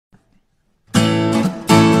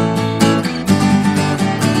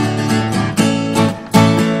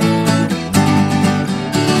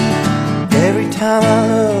time I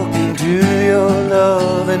look into your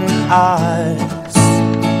loving eyes,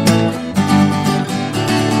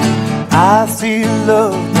 I see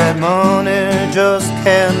love that money just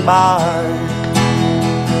can't buy.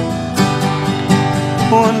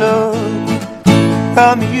 One look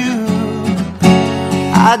from you,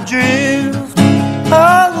 I drift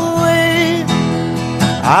away.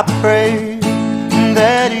 I pray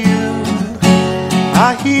that you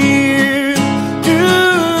are here to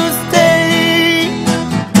stay.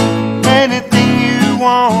 Anything you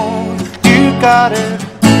want, you got it.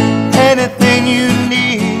 Anything you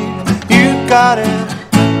need, you got it.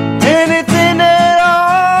 Anything at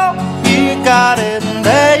all, you got it,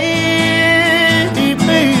 baby.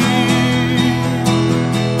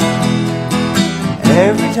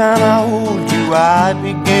 Every time I hold you, I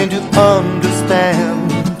begin to understand.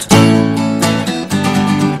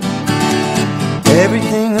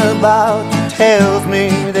 Everything about you tells me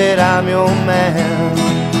that I'm your man.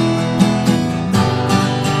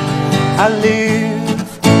 I live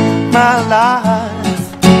my life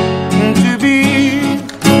to be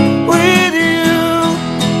with you.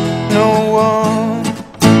 No one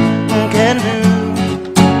can do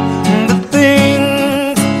the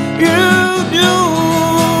things you do.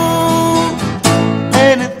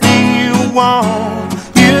 Anything you want,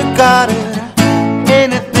 you got it.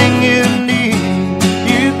 Anything you need,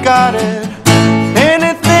 you got it.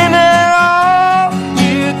 Anything at all,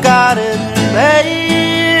 you got it, baby.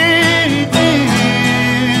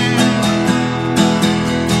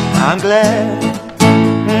 I'm glad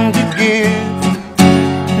to give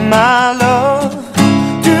my love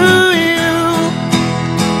to you.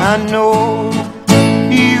 I know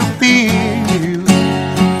you feel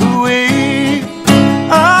the way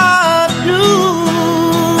I do.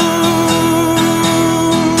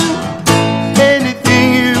 Anything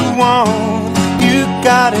you want, you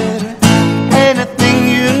got it. Anything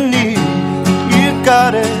you need, you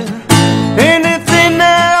got it. Anything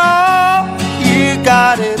at all, you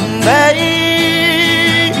got it, baby.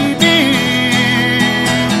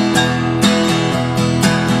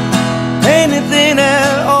 Anything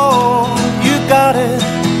at all, you got it.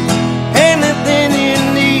 Anything you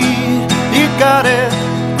need, you got it.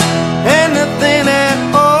 Anything at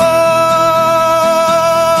all,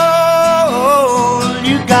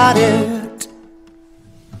 you got it.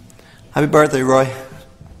 Happy birthday, Roy.